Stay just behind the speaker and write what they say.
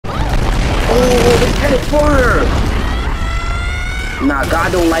It's headed for her. Nah,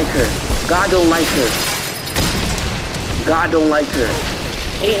 God don't like her. God don't like her. God don't like her.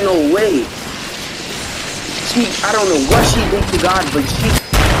 Ain't no way. I don't know what she did to God, but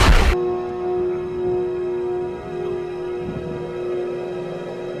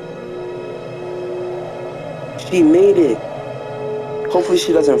she made it. Hopefully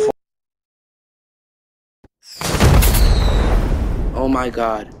she doesn't fall. Oh my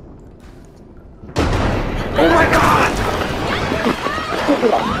God. Oh my God!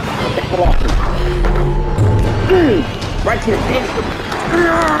 Right to the face.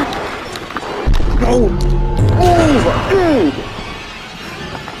 No! Move!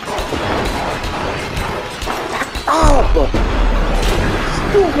 Up!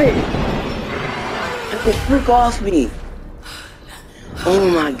 Stupid! Get the frick off me! Oh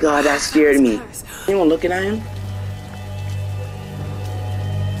my God, that scared me. Anyone looking at him?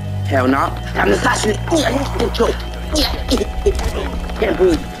 Hell no. I'm an assassin. Can't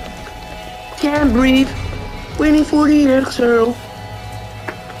breathe. Can't breathe. Waiting for the exhale.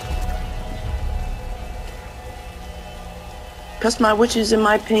 Cause my wishes and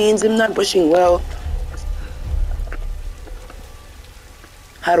my pains, I'm not wishing well.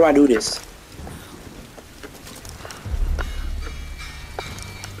 How do I do this?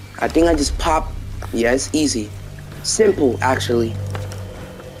 I think I just pop. Yeah, it's easy. Simple, actually.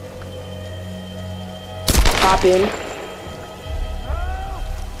 Pop in.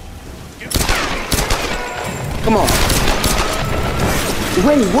 Come on.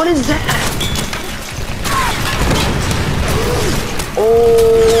 Wait, what is that?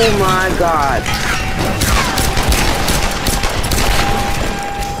 Oh my God.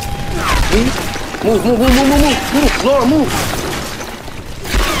 Move. Laura, move.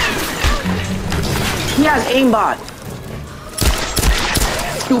 He has aimbot.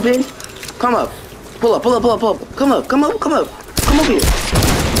 Stupid. Come up. Pull up. Come up. Come over here.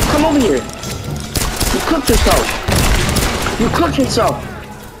 Come over here. You cooked yourself.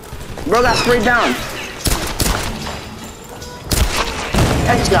 Bro got sprayed down.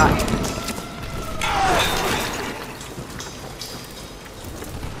 Headshot.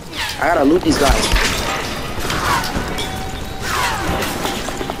 I gotta loot these guys.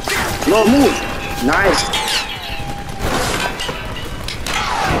 No, move. Nice.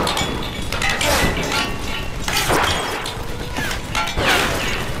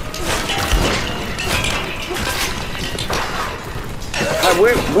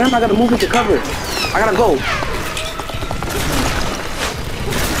 Where am I gonna move into cover? I gotta go.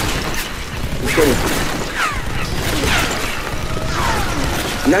 I'm kidding.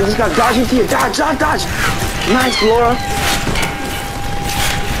 Now I just gotta dodge into here. Dodge. Nice, Laura.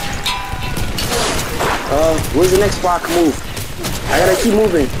 Where's the next spot? Move. I gotta keep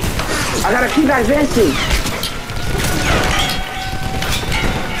moving. I gotta keep advancing.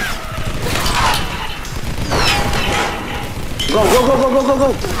 Go.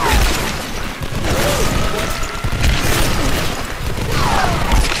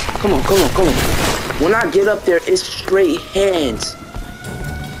 Come on. When I get up there, it's straight hands.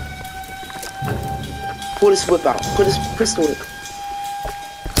 Pull this whip out. Put this pistol in.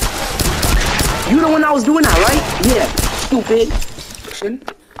 You the one that was doing that, right? Yeah. Stupid.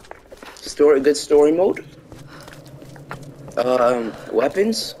 Good story mode.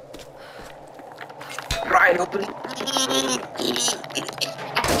 Weapons. Right open.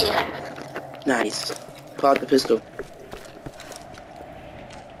 Nice. Pull out the pistol.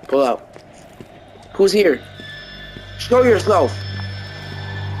 Pull out. Who's here? Show yourself.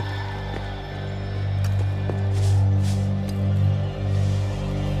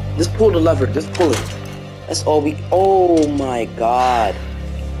 Just pull the lever. Just pull it. That's all we... Oh my God.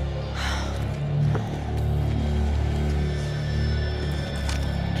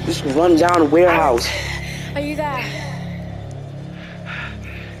 Just run down a warehouse. Are you there?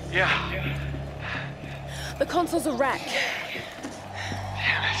 Yeah. The console's a wreck.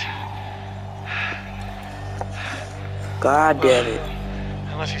 Damn it. God damn it.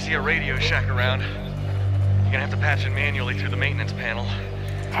 Unless you see a Radio Shack around, you're gonna have to patch it manually through the maintenance panel.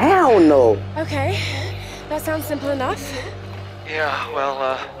 Hell no. Okay, that sounds simple enough. Yeah,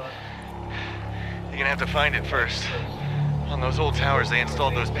 well, you're gonna have to find it first. On those old towers, they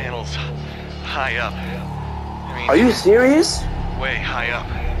installed those panels high up. I mean, are you serious? Way high up.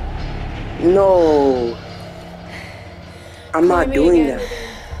 No. I'm not doing that.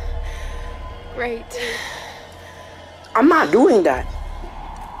 Great. I'm not doing that.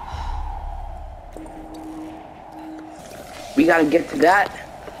 We gotta get to that.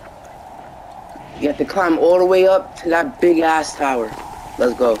 You have to climb all the way up to that big ass tower.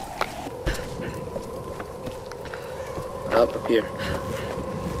 Let's go. Up here.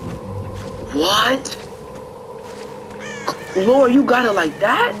 What? Laura, you got it like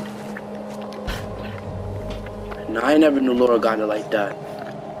that? No, I never knew Laura got it like that.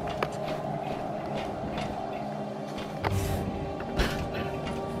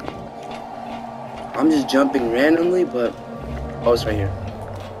 I'm just jumping randomly, but... Oh, it's right here.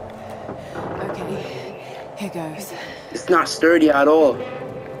 Okay, here goes. It's not sturdy at all.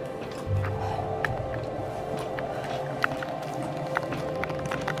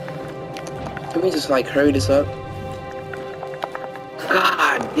 Can we just, like, hurry this up?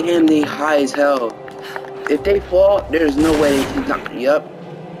 God damn, they high as hell. If they fall, there's no way they can knock me up.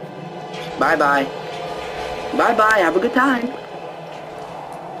 Bye-bye. Bye-bye, have a good time.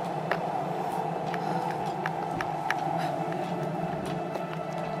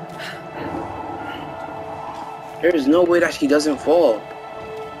 There's no way that she doesn't fall.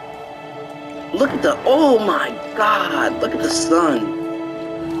 Look at the, oh my God, look at the sun.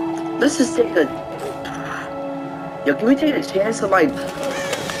 Let's just take a, yo, can we take a chance to like,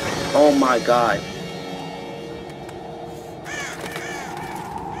 oh my God.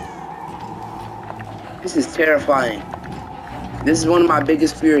 This is terrifying. This is one of my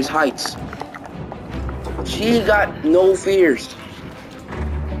biggest fears, heights. She got no fears.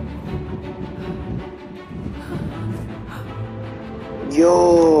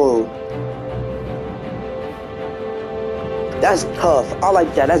 Yo, that's tough. I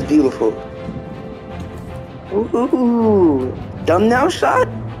like that. That's beautiful. Ooh, thumbnail shot?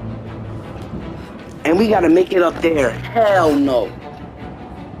 And we gotta make it up there. Hell no.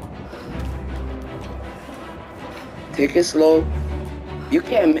 Take it slow. You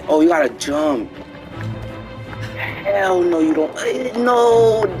can't. Oh, you gotta jump. Hell no, you don't.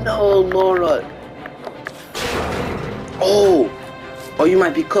 No, no, Laura. Oh. Or you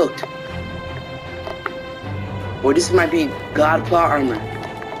might be cooked. Or this might be God plot armor.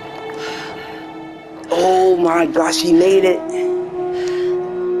 Oh my gosh, she made it.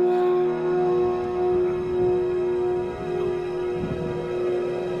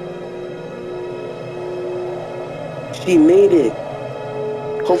 She made it.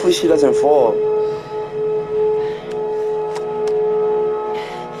 Hopefully she doesn't fall.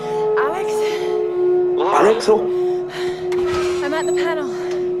 Alex? Alex? I'm at the panel.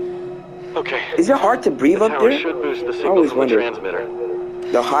 Okay. Is it hard to breathe up there? Should boost the I signal always from wonder. the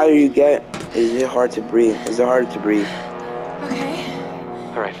transmitter. The higher you get, is it hard to breathe? Is it harder to breathe? Okay.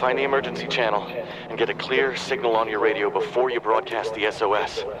 All right, find the emergency channel and get a clear signal on your radio before you broadcast the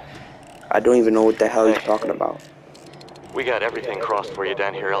SOS. I don't even know what the hell you're talking about. We got everything crossed for you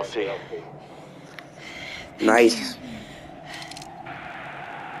down here, LC. Nice.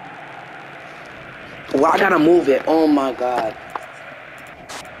 Well, I gotta move it. Oh my God.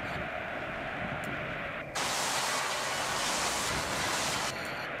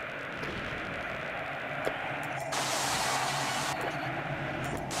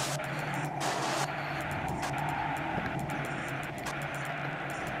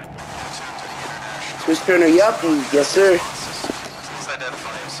 Switch Turner, yup. Yes, sir. Please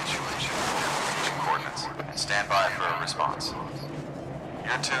identify a situation and coordinates. Stand by for a response.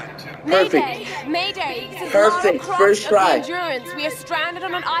 You're tuned. Mayday! Mayday! This is Perfect. Lara Croft First of try. the Endurance. We are stranded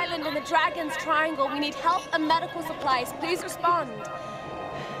on an island in the Dragon's Triangle. We need help and medical supplies. Please respond.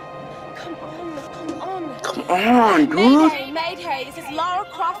 Come on. Come on, dude. Mayday! Mayday! This is Lara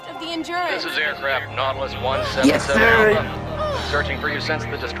Croft of the Endurance. This is aircraft Nautilus 177 Yes, sir. Alpha. Searching for you since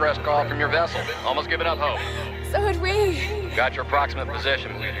the distress call from your vessel. Almost given up hope. So had we. Got your approximate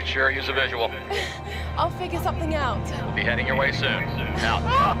position. We can sure use a visual. I'll figure something out. We'll be heading your way soon. Out.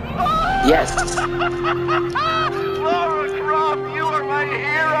 Yes. Lara Croft, you are my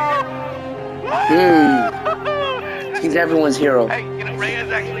hero! He's everyone's hero. Hey, you know, Reyes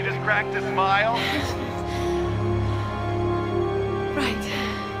actually just cracked a smile. Right.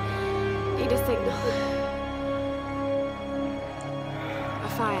 Need a signal. A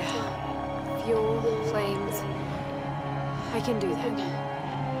fire. Fuel, flames. I can do that.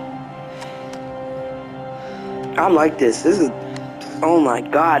 I like this. This is, oh my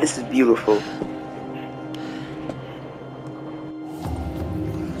God, this is beautiful.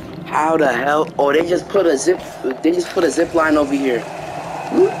 How the hell? Oh, they just put a zip line over here.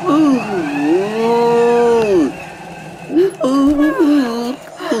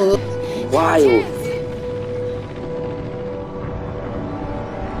 Wild.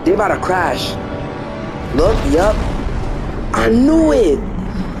 They about to crash. Look, yup. I knew it.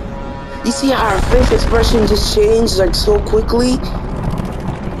 You see how her face expression just changed like so quickly?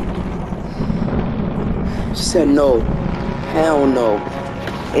 She said no. Hell no.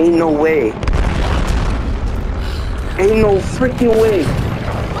 Ain't no way. Ain't no freaking way.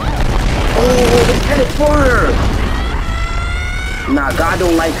 Oh, they did it for her. Nah, God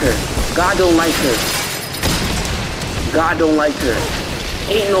don't like her. God don't like her. God don't like her.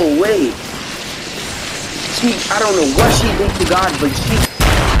 Ain't no way. I don't know what she did to God, but she...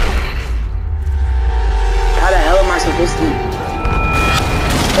 How the hell am I supposed to...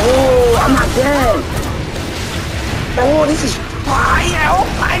 Oh, I'm not dead. Oh, this is fire. Oh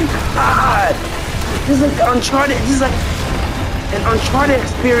my God. This is like Uncharted. This is like an Uncharted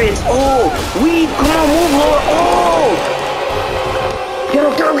experience. Oh, weed. Come on, move, Lord. Oh. Get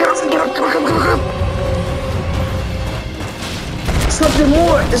up, get up, get up, get up, get up, get up, get up. Something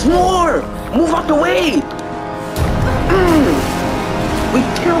more. There's more. Move out the way. We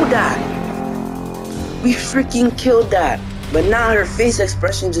killed that. We freaking killed that. But now her face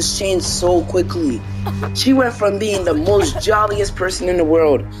expression just changed so quickly. She went from being the most jolliest person in the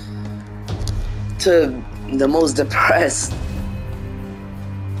world to the most depressed.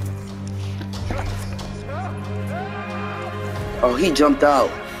 Oh, he jumped out.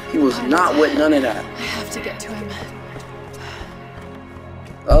 He was not with none of that. I have to get to him.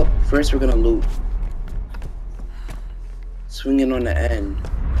 Oh, first we're gonna loot. Swinging on the end.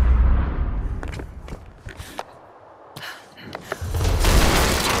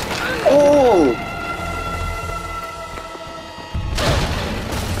 Oh!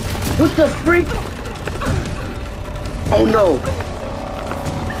 What the freak? Oh no!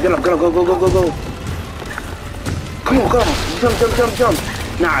 Get up, go, go, go, go, go, go. Come on, come on. Jump, jump, jump, jump.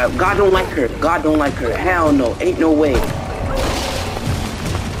 Nah, God don't like her. God don't like her. Hell no. Ain't no way.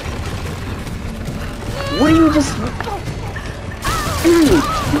 What do you just...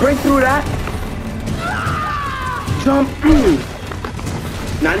 break through that? Jump.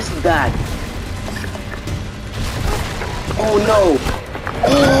 Nah, this is bad. Oh no.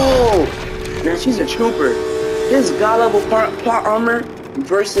 Oh! Now she's a trooper. This God level plot armor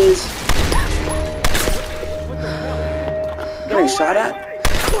versus... Getting shot at?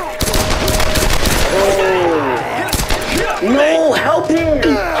 Oh. No, help him!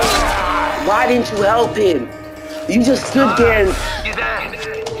 Why didn't you help him? You just stood there and...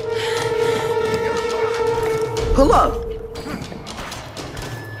 Pull up!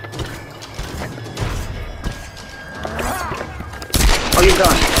 Oh, you're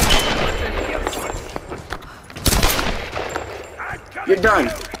done. You're done.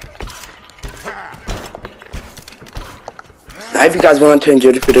 Now, if you guys want to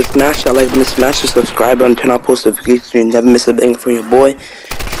enjoy the video, smash that like button, smash the subscribe button, turn on post notifications so you never miss a thing from your boy.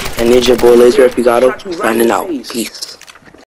 And it's your boy Laser Figaro, signing out. Peace.